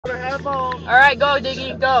Alright, go,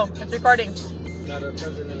 Diggy, go. It's recording.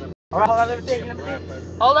 Alright, hold on, let me see.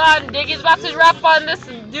 Hold on, Diggy's about to rap on this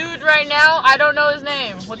dude right now. I don't know his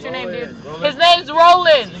name. What's your name, dude? Roland. His name's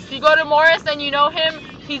Roland. If you go to Morris and you know him,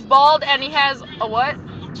 he's bald and he has a what?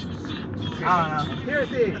 I don't know.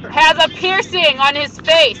 Piercing. Has a piercing on his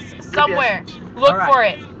face somewhere. Look for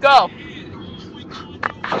it. Go. Here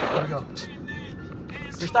we go.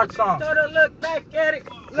 You start the song. Look back at it.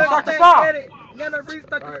 Start the song.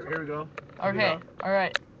 Alright, here we go. Okay,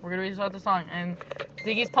 alright. We're gonna restart the song. And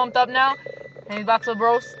Diggy's pumped up now. And he's about to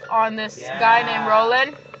roast on this guy named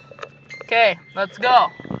Roland. Okay, let's go.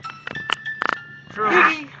 True.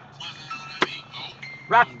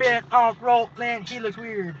 Rappin on Roland, he looks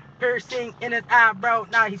weird. Piercing in his eyebrow,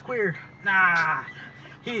 nah, he's queer. Nah,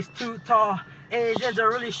 he's too tall. Asians are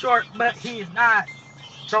really short, but he's not.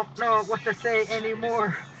 Don't know what to say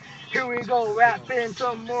anymore. Here we go, rapping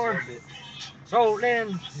some more.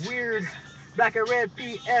 Roland, weird. Black and red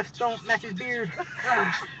PFs don't match his beard.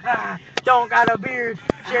 Don't got a beard.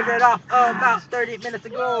 Shaved it off about 30 minutes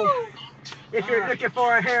ago. If you're looking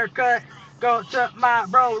for a haircut, go to my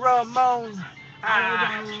bro Ramon.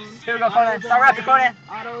 Here we go, Conan. Start rapping, Conan.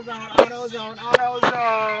 AutoZone.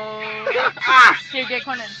 Here, get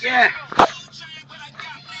Conan. Yeah.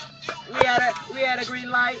 We had a green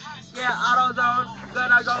light. Yeah, AutoZone.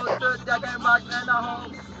 Gonna go to the game box and the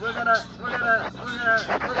home. We're gonna.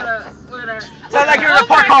 Sound like you're in a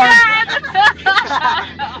park car.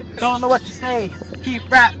 Don't know what to say. Keep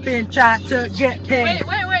rapping, trying to get paid.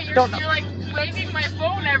 Wait. You're like waving my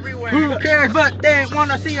phone everywhere. Who cares, but they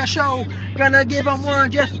wanna see a show. Gonna give them one,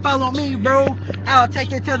 just follow me, bro. I'll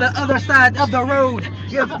take you to the other side of the road.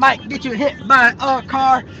 You might get you hit by a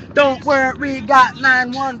car. Don't worry, got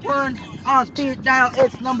 911 on speed dial.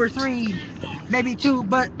 It's number 3, maybe 2,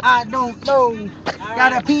 but I don't know.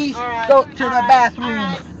 Gotta pee, go to the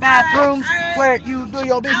bathroom. Bathrooms where you do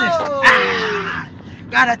your business.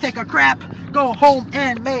 Gotta take a crap, go home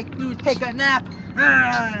and make you take a nap.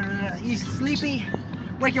 You sleepy?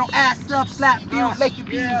 Wake your ass up, slap you, make you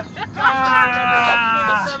pee.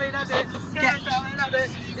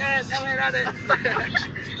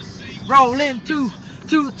 Roland too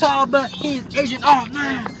tall, but he's Asian. Oh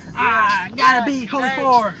man, gotta be home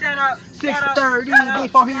for 6:30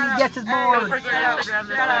 before he gets his board.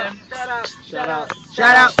 Shout out.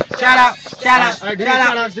 Gotta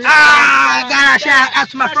shout out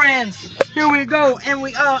to my friends. Here we go, and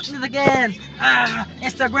we up again.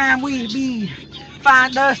 Instagram we be.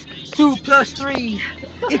 Find us 2 + 3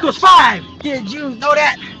 = 5. Did you know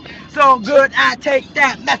that? So good, I take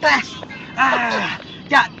that math class.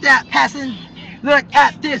 Got that passing. Look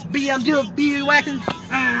at this BMW waxing.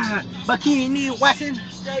 Bikini waxing.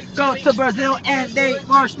 Go to Brazil and they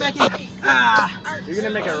are smacking. You're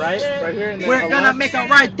gonna make it right here. We're gonna make a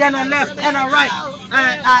right, then a left, and a right.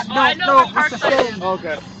 I don't know what to say.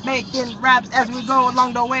 Okay. Making raps as we go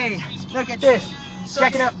along the way. Look at this.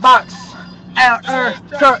 Check it up, box. Out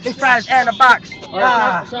curly fries and a box.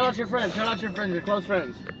 Shout out your friends. Your close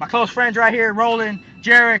friends. My close friends right here: Roland,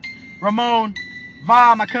 Jarek, Ramon,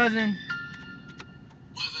 Va, my cousin,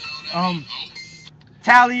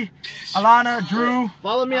 Tally, Alana, Drew.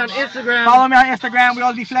 Follow me on Instagram. We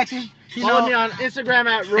always be flexing. Follow me on Instagram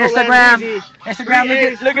at Roland.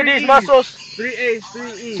 Instagram. Look at these muscles. 3 A's,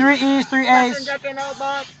 3 E's. 3 E's, 3 A's. Forget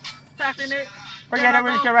it.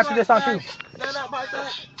 We're just gonna rap to this song too.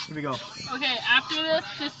 Here we go. Okay, after this,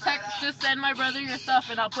 just send my brother your stuff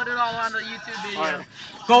and I'll put it all on the YouTube video. Right.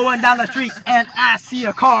 Going down the street and I see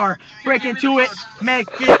a car. Break into it, make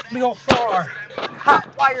it go far. Hot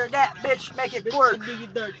wire that bitch, make it work.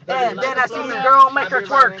 And then I see a girl make her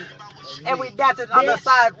twerk. And we dancing on the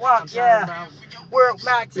sidewalk, yeah. We're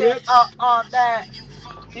maxing up on that.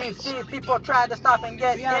 You see people trying to stop and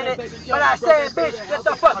get in it. But I say, bitch, get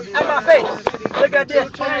the fuck out my face. Look at this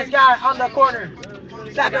homeless guy on the corner.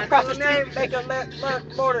 Slap across the street, make a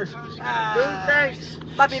left border.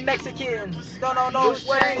 Might be Mexicans. Don't know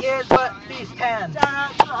what he is, but he's tan. Shout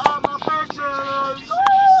out to all my persons.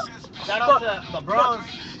 Shout out to the Bronx.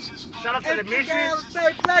 Shout out to Dimitri.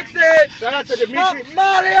 Shout out to Dimitri.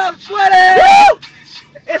 Molly, I'm sweating.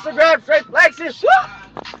 Instagram, straight flexes.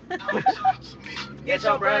 Get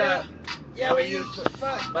your bread up. Yeah, we used to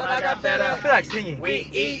fuck, but I got better. I feel like singing. We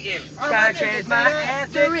eatin'. Gotta change my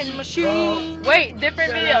answering machine. Wait,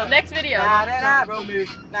 different video. Next video. Now that we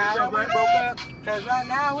broke up, cause right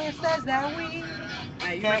now it says that we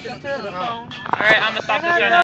can't come to the phone. Alright, I'm gonna stop this right now.